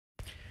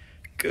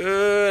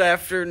Good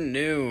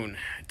afternoon.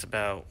 It's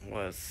about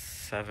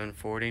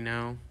 7:40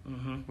 now.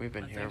 We've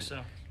been I here. think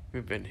so.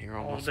 We've been here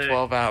almost day.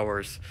 12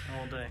 hours.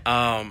 All day.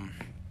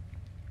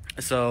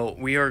 So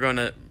we are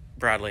gonna,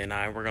 Bradley and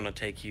I, we're gonna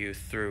take you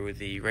through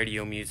the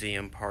Radio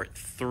Museum Part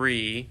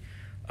 3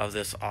 of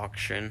this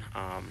auction.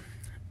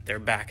 They're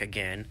back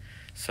again.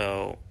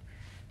 So,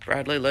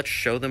 Bradley, let's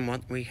show them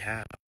what we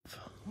have.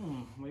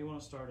 Where do you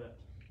want to start at?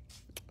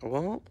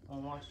 Well,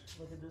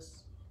 Look at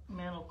this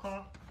mantle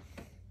clock.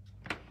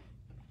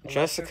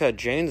 Jessica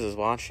James is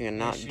watching and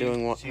not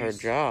doing her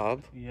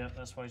job. Yeah,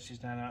 that's why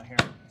she's not out here.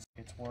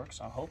 It works.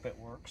 I hope it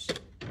works.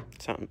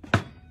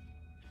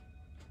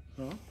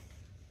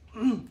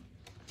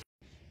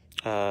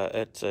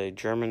 It's a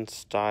German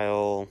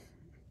style.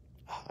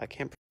 I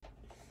can't.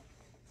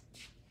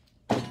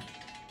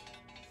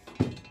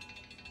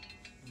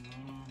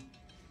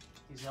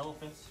 These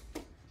elephants,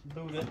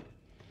 Buddha.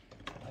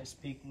 I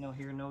speak no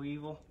hear no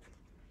evil.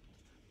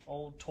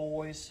 Old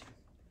toys,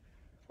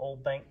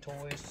 old bank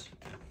toys.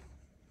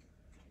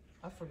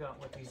 I forgot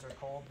what these are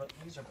called, but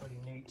these are pretty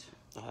neat.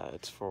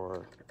 It's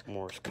for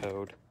Morse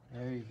code.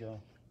 There you go.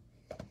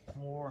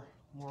 More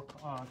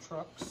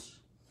trucks.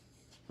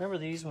 Remember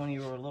these when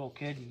you were a little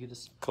kid? You could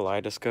just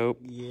Kaleidoscope.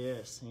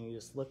 Yes, and you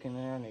just look in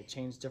there and they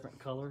change different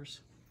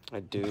colors.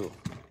 I do.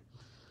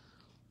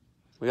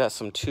 We got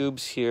some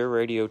tubes here,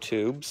 radio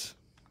tubes.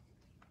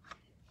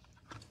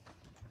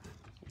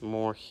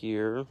 More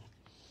here.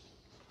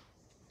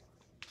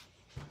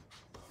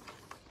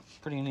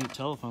 Pretty neat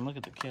telephone. Look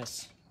at the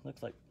kiss.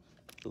 Looks like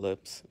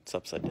Lips. It's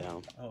upside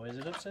down. Oh, is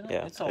it upside down?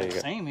 Yeah, It's all the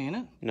same, ain't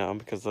it? No,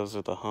 because those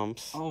are the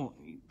humps. Oh,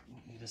 you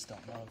just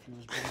don't know if you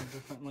was born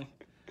differently.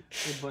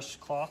 Good bush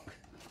clock,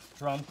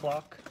 drum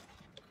clock,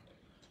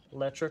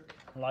 electric,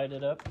 light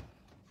it up.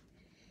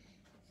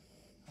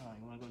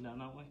 You want to go down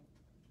that way?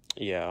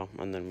 Yeah,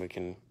 and then we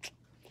can...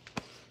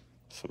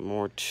 Some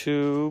more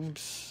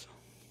tubes.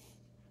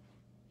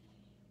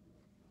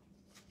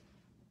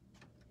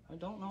 I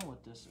don't know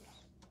what this is.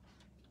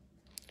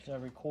 Is that a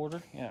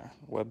recorder? Yeah.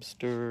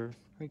 Webster.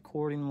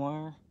 Recording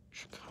wire.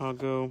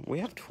 Chicago. We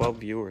have 12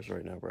 viewers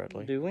right now,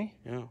 Bradley. Do we?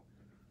 Yeah.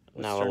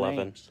 What's now their 11.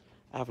 names?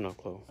 I have no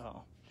clue.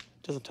 Oh.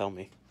 Doesn't tell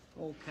me.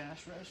 Old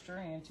cash register,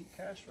 antique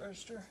cash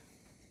register.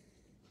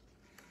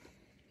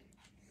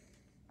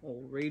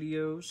 Old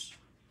radios.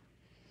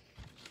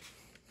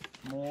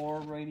 More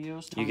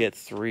radios. You get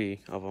 3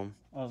 of them.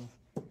 Of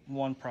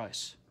one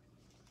price.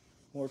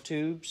 More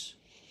tubes.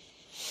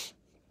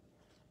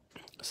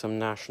 Some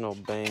National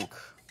Bank.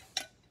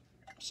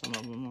 Some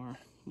of them are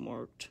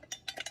marked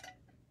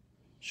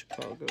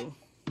Chicago.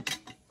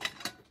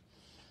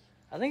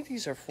 I think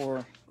these are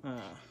for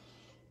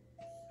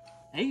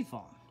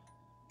Avon.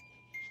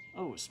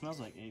 Oh, it smells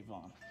like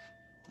Avon.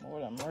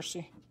 Lord have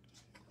mercy.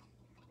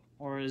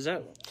 Or is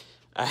that...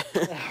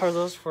 are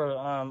those for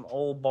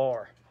old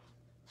bar?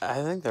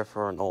 I think they're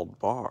for an old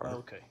bar.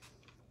 Okay.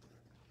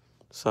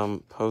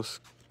 Some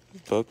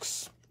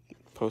postcards.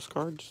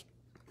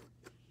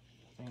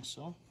 I think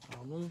so.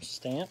 Albums,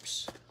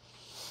 stamps.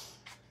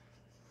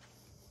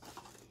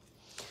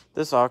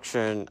 This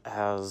auction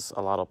has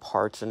a lot of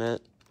parts in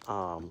it.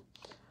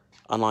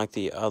 Unlike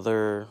the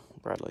other,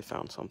 Bradley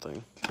found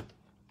something.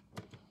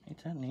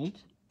 Ain't that neat?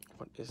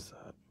 What is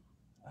that?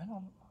 I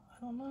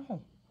don't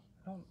know.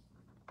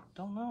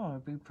 Don't know.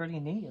 It'd be pretty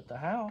neat at the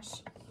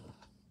house.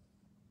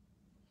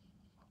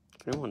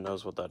 If anyone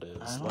knows what that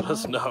is, let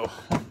us know.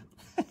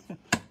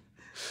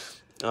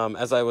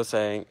 As I was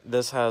saying,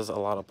 this has a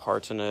lot of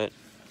parts in it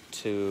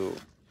to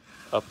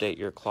update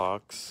your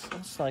clocks.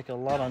 It's like a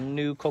lot of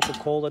new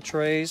Coca-Cola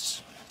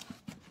trays.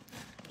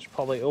 There's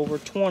probably over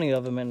 20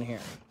 of them in here.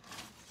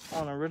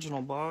 On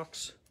original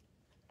box.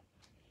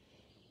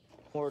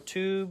 More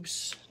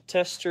tubes,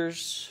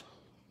 testers,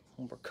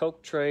 more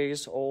Coke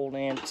trays, old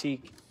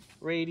antique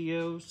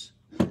radios.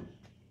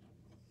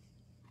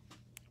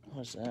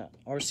 What's that?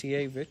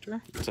 RCA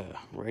Victor? It's a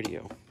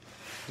radio.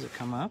 Does it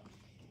come up?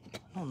 I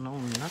don't know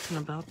nothing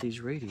about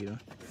these radios.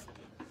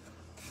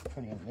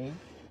 Pretty neat.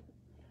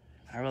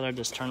 I'd rather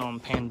just turn on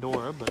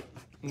Pandora, but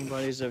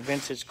anybody's a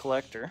vintage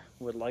collector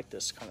would like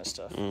this kind of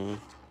stuff.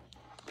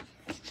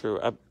 It's true.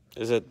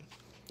 Is it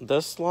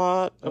this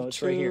lot of it's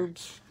tubes? right here.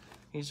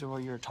 These are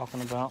what you're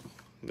talking about.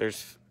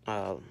 There's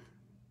Type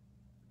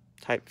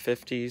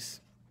 50s.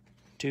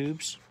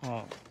 Tubes?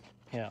 Oh,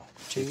 yeah.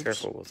 Tubes. Be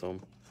careful with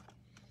them.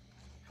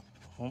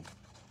 Oh.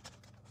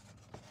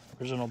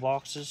 Original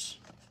boxes.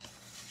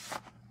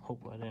 Hope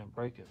I didn't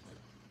break it.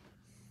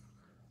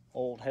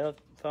 Old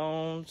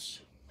headphones.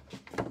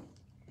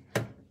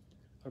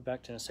 We're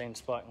back to the same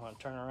spot. You want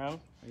to turn around?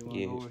 Or you want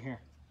to go over here?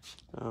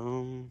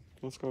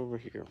 Let's go over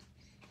here.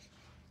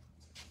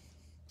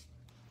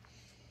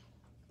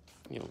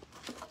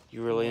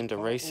 You really into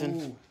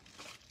racing? Ooh.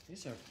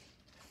 These are...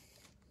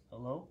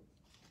 Hello?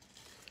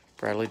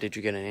 Bradley, did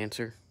you get an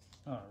answer?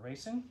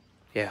 Racing?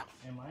 Yeah.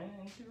 Am I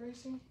into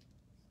racing?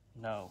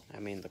 No. I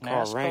mean, the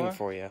car NASCAR? rang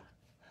for you.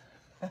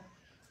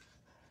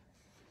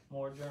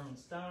 More German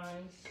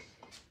Steins.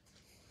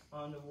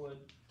 Underwood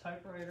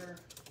typewriter.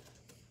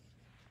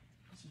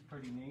 This is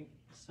pretty neat.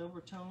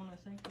 Silvertone, I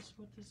think is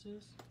what this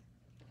is.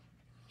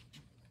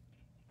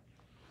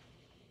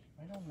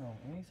 I don't know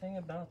anything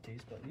about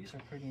these, but these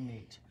are pretty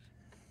neat.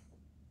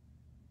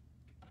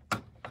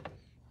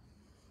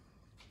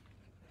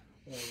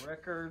 More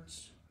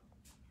records.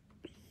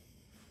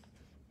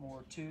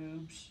 More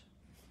tubes.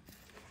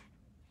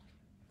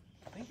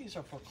 I think these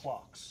are for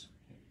clocks.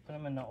 Put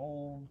them in the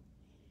old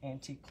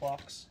antique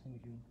clocks and you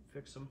can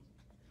fix them.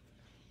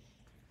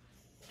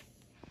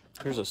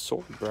 Here's a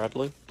sword,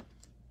 Bradley.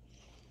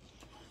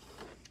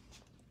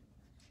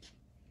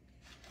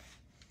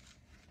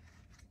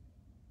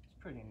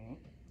 It's pretty neat.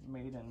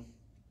 Made in...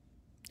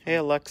 Hey,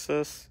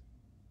 Alexis.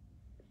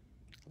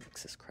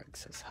 Alexis Craig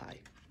says hi.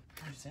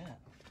 Who's that?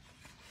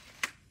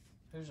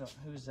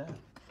 Who's that?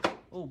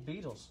 Oh,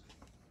 Beatles.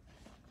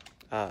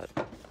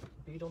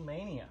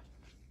 Beatlemania.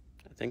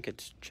 I think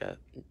it's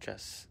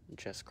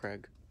Jess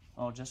Craig.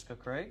 Oh, Jessica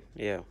Craig?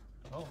 Yeah.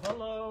 Oh,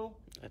 hello.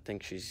 I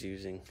think she's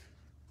using...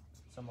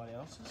 Somebody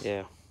else's?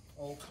 Yeah.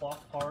 Old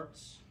clock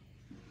parts.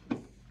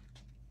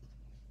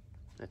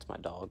 That's my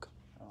dog.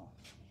 Oh.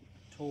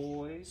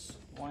 Toys.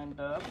 Wind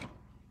up.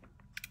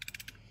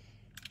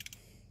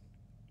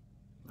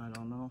 I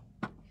don't know.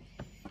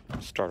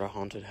 Start a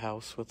haunted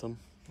house with them.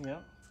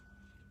 Yep.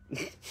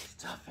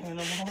 Stuffed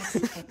animals.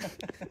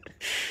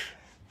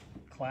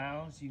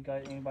 Clowns.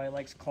 Anybody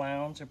likes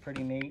clowns? They're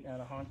pretty neat at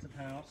a haunted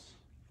house.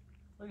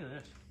 Look at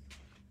this.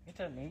 Ain't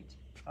that neat?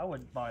 I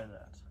would buy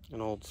that.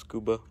 An old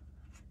scuba.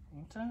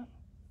 Ain't that?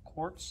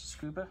 Quartz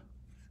scuba.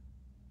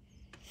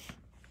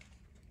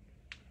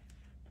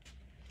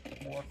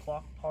 More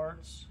clock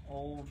parts.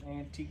 Old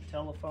antique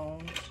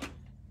telephones.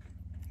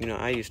 You know,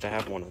 I used to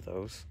have one of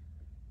those.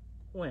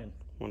 When?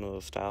 One of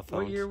those style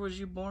phones. What year was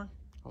you born?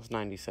 I was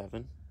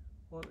 97.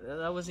 Well,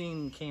 that wasn't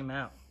even came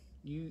out.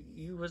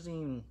 You wasn't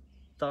even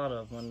thought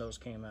of when those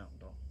came out,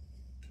 though.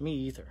 Me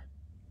either.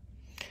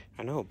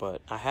 I know,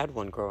 but I had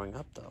one growing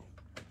up, though.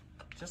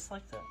 Just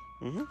like that.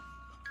 Mm-hmm.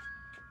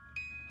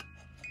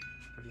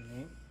 Pretty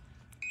neat.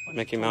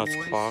 Mickey Mouse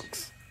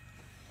clocks.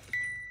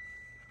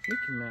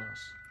 Mickey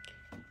Mouse.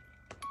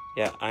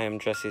 Yeah, I am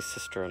Jesse's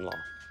sister-in-law.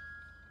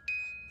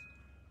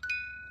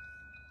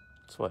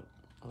 That's what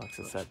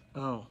Alexa said.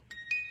 Oh.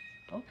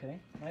 Okay.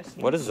 Nice.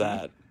 What is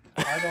that?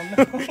 I don't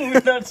know.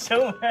 We're not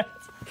showing that.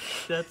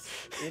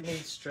 It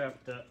needs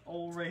strapped up.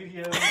 Old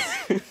radios.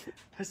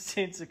 Let's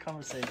change the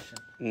conversation.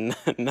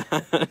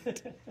 Not.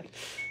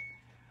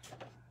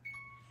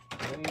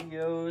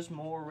 Radios,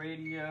 more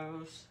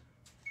radios.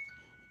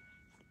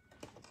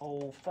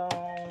 Old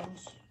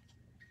phones.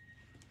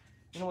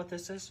 You know what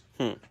this is?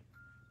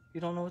 You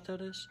don't know what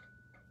that is?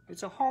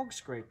 It's a hog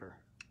scraper.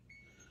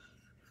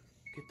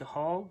 Get the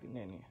hog and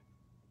then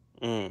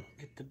you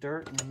get the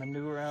dirt and the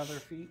manure out of their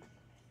feet.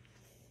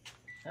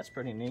 That's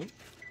pretty neat.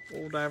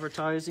 Old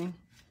advertising.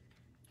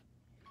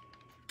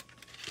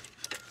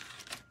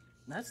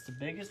 That's the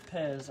biggest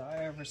Pez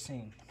I ever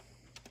seen.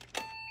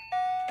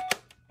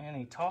 And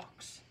he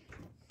talks.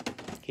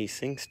 He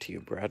sings to you,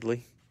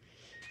 Bradley.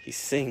 He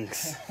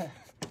sings.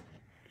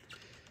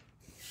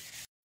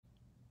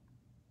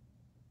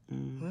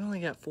 We only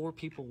got 4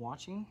 people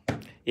watching.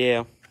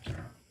 Yeah.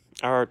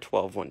 Our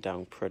 12 went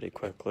down pretty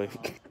quickly.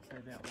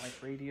 They don't like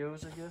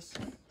radios, I guess.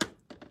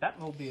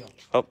 Batmobile.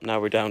 Oh, now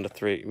we're down to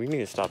 3. We need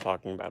to stop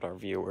talking about our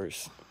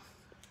viewers.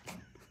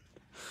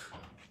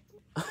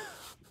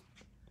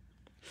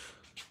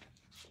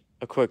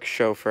 A quick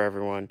show for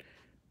everyone.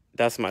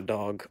 That's my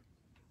dog.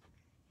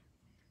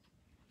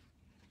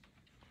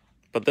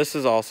 But this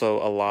is also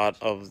a lot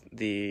of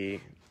the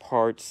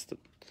parts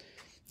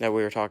that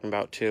we were talking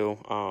about too.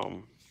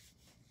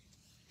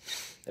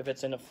 If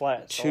it's in a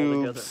flat, it's all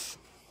together. Tubes,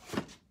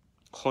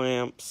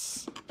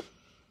 clamps,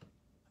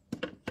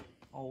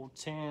 old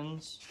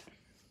tins,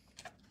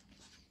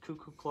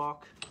 cuckoo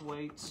clock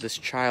weights. this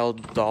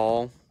child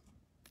doll,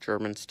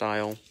 German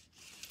style.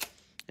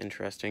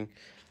 Interesting.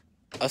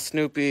 A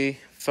Snoopy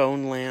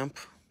phone lamp.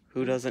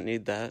 Who doesn't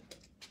need that?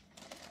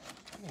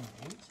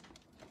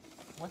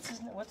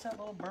 What's that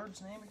little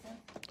bird's name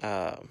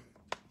again?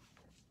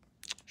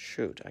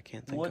 Shoot, I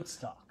can't think.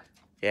 Woodstock.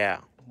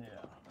 Yeah. Yeah.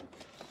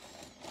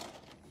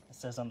 It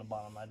says on the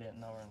bottom. I didn't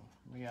know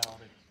in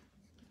reality.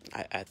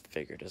 I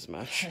figured as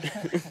much.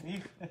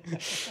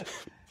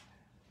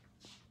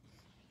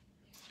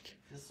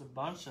 Just a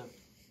bunch of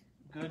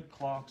good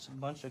clocks, a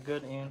bunch of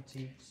good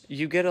antiques.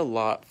 You get a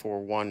lot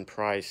for one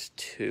price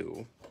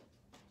too.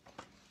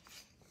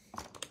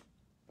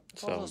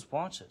 What's all those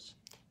watches?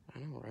 I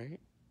know, right?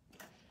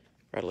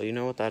 Bradley, you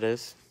know what that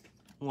is?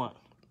 What?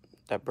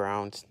 That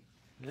brown.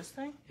 This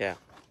thing? Yeah,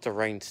 it's a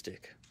rain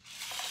stick.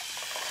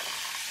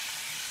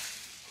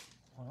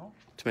 Well,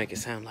 To make it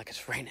sound like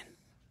it's raining.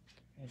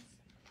 it's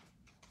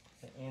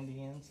the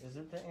Indians. Is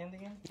it the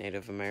Indians?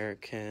 Native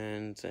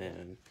Americans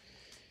and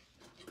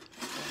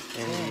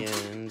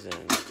Indians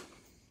and...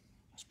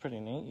 It's pretty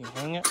neat. You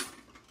hang it.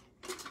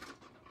 I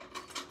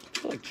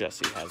feel like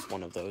Jessie has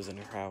one of those in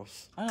her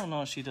house. I don't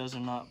know if she does or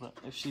not, but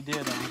if she did,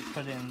 I would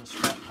put it in the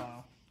scrap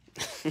pile.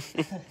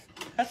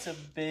 That's a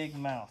big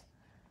mouth.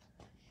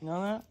 You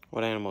know that?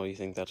 What animal do you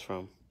think that's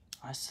from?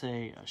 I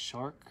say a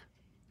shark.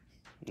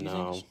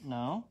 No.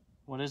 No?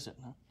 What is it?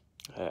 No?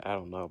 I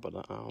don't know, but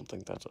I don't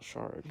think that's a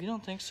shark. You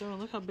don't think so?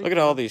 Look how big. Look at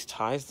all these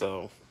ties,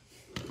 though.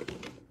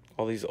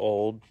 All these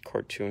old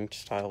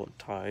cartoon-style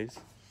ties.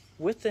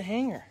 With the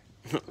hanger.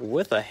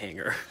 With a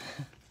hanger.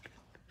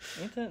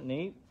 Ain't that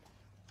neat?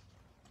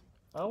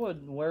 I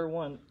would wear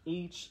one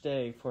each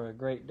day for a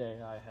great day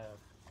I have.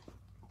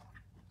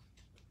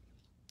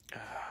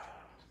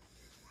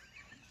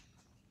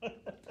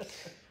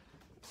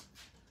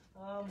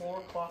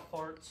 More clock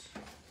parts.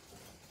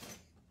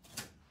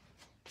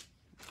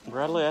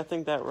 Bradley, I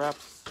think that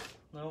wraps.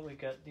 No, we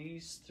got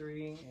these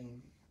three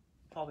and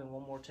probably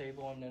one more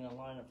table and then a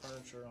line of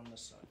furniture on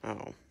this side.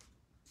 Oh.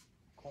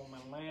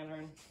 Coleman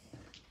lantern.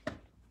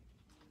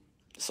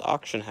 This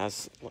auction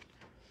has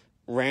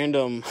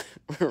random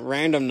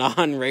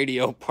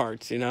non-radio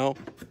parts, you know?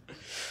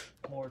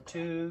 More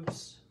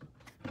tubes.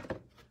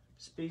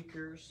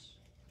 Speakers.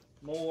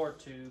 More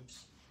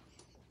tubes.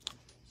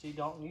 See,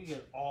 don't you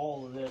get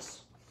all of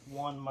this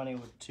one money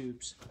with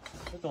tubes.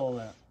 Look at all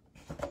that.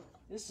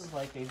 This is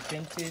like a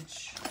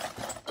vintage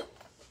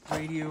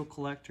radio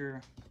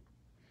collector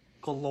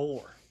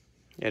galore.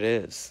 It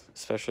is,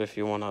 especially if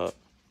you want to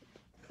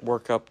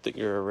work up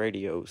your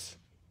radios,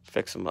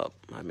 fix them up.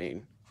 I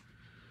mean,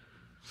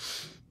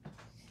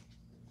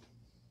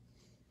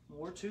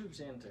 more tubes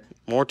in there.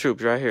 More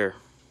tubes right here.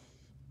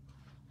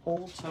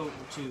 Whole tote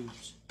of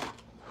tubes.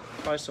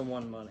 Price of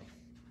one money.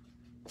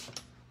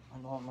 I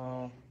don't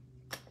know.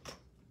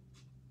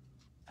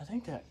 I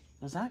think that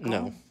does that go?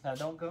 No. That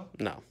don't go?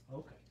 No.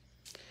 Okay.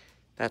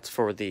 That's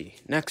for the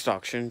next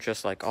auction,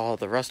 just like all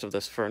the rest of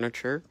this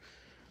furniture.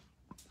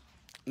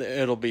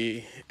 It'll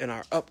be in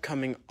our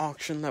upcoming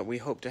auction that we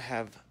hope to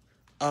have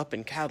up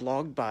and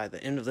cataloged by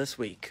the end of this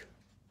week.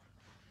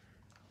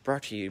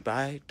 Brought to you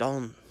by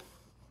Don.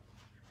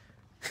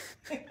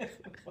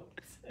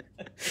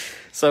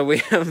 So we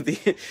have the...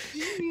 Did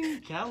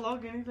you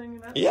catalog anything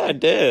in that? Yeah, I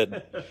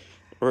did.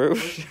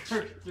 What's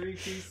your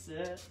 3-piece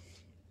set?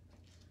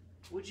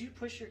 Would you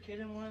push your kid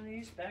in one of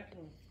these back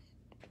in...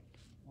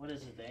 What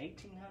is it, the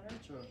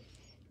 1800s or?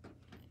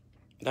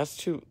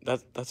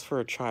 That's for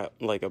a child,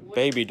 like a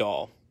baby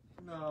doll.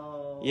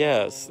 No.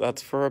 Yes,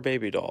 that's for a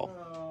baby doll.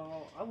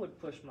 No, I would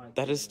push my kid.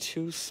 That is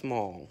too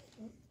small.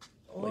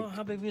 Well,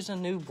 how big is a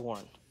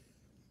newborn?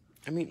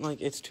 I mean,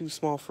 like, it's too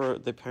small for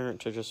the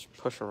parent to just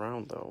push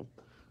around, though.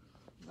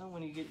 No,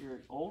 when you get your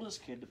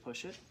oldest kid to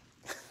push it.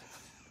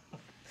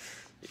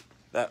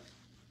 That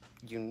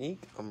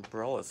unique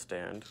umbrella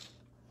stand.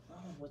 Oh,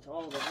 with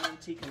all the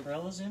antique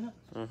umbrellas in it?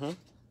 Mm-hmm.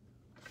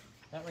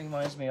 That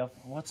reminds me of,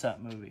 what's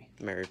that movie?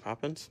 Mary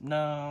Poppins?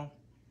 No,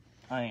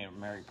 I ain't a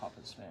Mary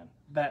Poppins fan.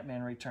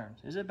 Batman Returns.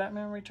 Is it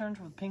Batman Returns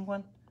with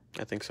Penguin?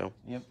 I think so.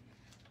 Yep.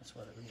 That's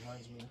what it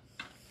reminds me of.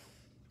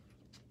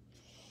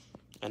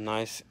 A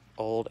nice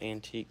old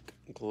antique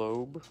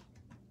globe.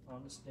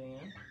 On the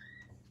stand.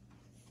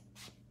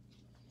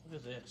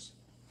 Look at this.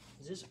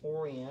 Is this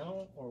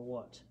Oriental or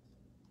what?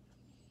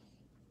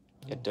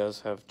 It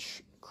does have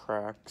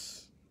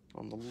cracks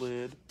on the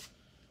lid.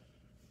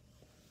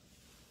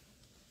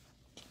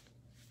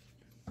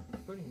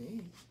 Pretty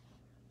neat.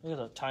 Look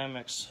at the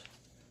Timex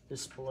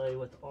display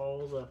with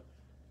all the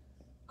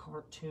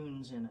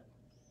cartoons in it.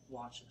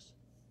 Watches.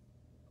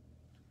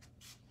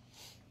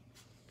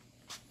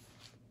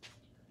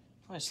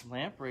 Nice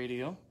lamp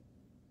radio.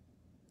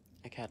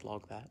 I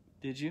cataloged that.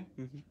 Did you?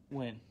 Mm-hmm.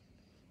 When?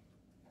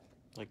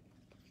 Like,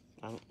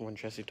 when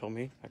Jesse told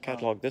me. I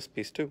cataloged this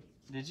piece, too.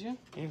 Did you?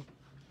 Yeah.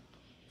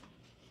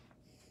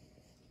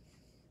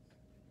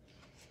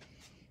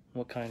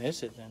 What kind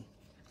is it, then?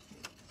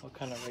 What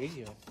kind of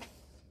radio?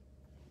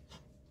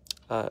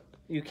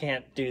 You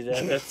can't do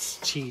that. That's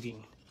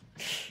cheating.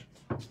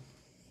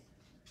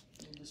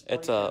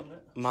 It's a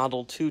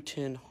Model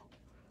 210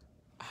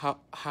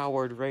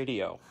 Howard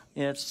radio.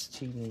 Yeah, it's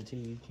cheating too.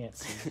 You can't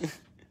see it.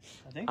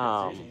 I think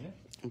that's it, ain't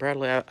it?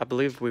 Bradley, I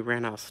believe we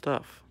ran out of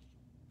stuff.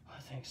 I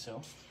think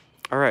so.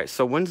 All right,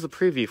 so when's the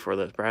preview for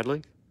this,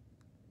 Bradley?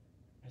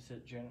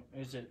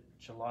 Is it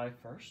July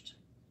 1st?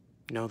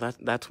 No,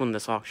 that's when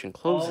this auction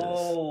closes.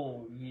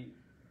 Oh,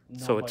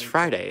 so it's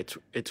Friday.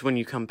 It's when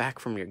you come back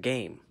from your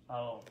game.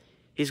 Oh.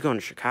 He's going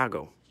to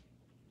Chicago.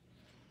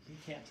 You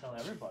can't tell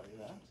everybody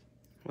that.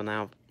 Well,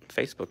 now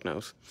Facebook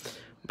knows.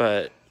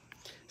 But,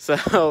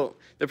 so,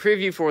 the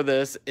preview for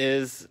this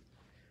is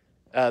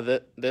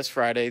this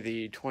Friday,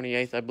 the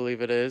 28th, I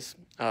believe it is.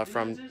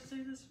 From Did I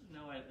say this?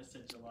 No, I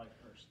said July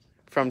 1st.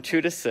 From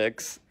 2 to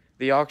 6.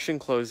 The auction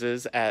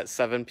closes at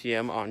 7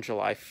 p.m. on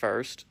July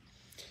 1st.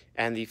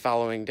 And the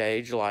following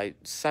day, July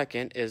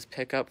 2nd, is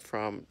pickup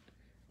from,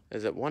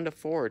 is it 1 to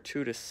 4 or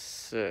 2 to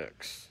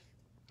 6?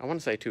 I want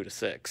to say 2 to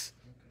 6.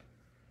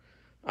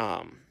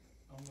 I'm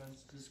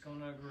just going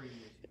to agree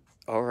with you.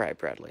 All right,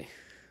 Bradley.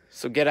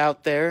 So get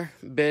out there,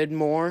 bid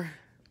more,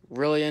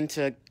 really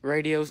into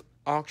radio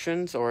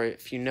auctions, or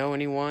if you know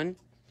anyone,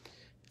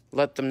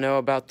 let them know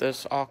about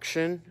this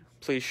auction.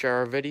 Please share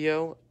our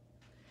video,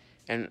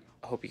 and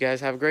I hope you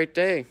guys have a great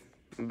day.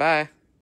 Bye.